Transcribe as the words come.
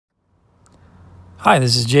Hi,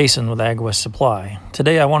 this is Jason with AgWest Supply.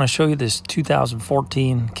 Today I want to show you this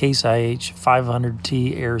 2014 Case IH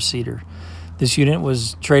 500T air seeder. This unit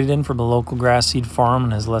was traded in from a local grass seed farm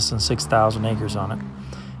and has less than 6,000 acres on it.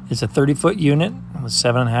 It's a 30-foot unit with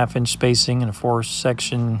 7.5-inch spacing and a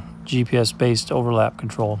 4-section GPS-based overlap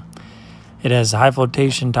control. It has a high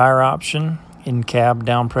flotation tire option, in-cab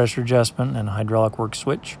down pressure adjustment, and a hydraulic work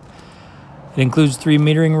switch. It includes 3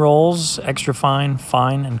 metering rolls, extra fine,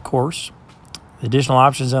 fine, and coarse. The additional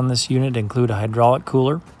options on this unit include a hydraulic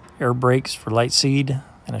cooler, air brakes for light seed,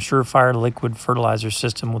 and a surefire liquid fertilizer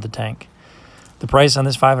system with a tank. The price on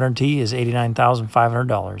this 500T is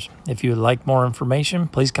 $89,500. If you would like more information,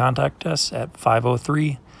 please contact us at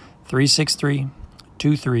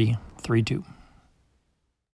 503-363-2332.